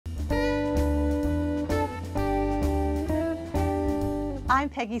I'm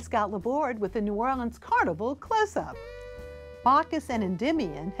Peggy Scott Laborde with the WYES Carnival Close-Up. Bacchus and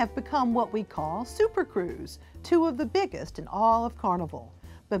Endymion have become what we call super Krewes, two of the biggest in all of Carnival,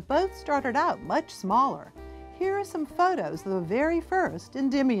 but both started out much smaller. Here are some photos of the very first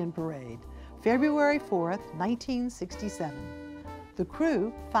Endymion parade, February 4th, 1967. The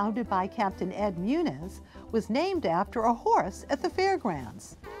crew, founded by Captain Ed Muniz, was named after a horse at the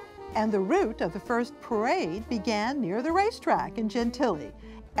fairgrounds. And the route of the first parade began near the racetrack in Gentilly,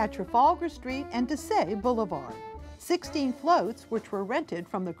 at Trafalgar Street and Desailles Boulevard. 16 floats, which were rented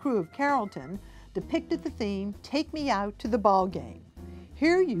from the crew of Carrollton, depicted the theme, "Take Me Out to the Ball Game."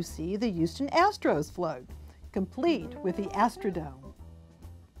 Here you see the Houston Astros float, complete with the Astrodome.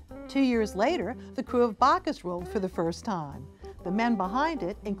 2 years later, the crew of Bacchus rolled for the first time. The men behind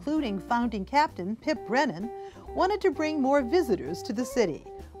it, including founding captain Pip Brennan, wanted to bring more visitors to the city,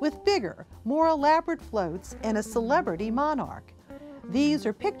 with bigger, more elaborate floats and a celebrity monarch. These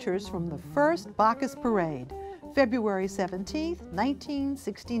are pictures from the first Bacchus parade, February 17,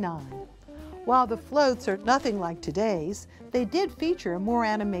 1969. While the floats are nothing like today's, they did feature more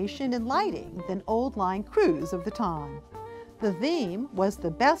animation and lighting than old-line Krewes of the time. The theme was the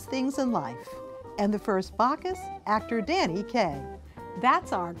best things in life, and the first Bacchus, actor Danny Kaye.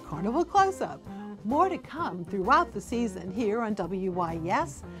 That's our Carnival Close-Up. More to come throughout the season here on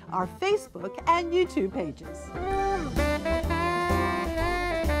WYES, our Facebook and YouTube pages.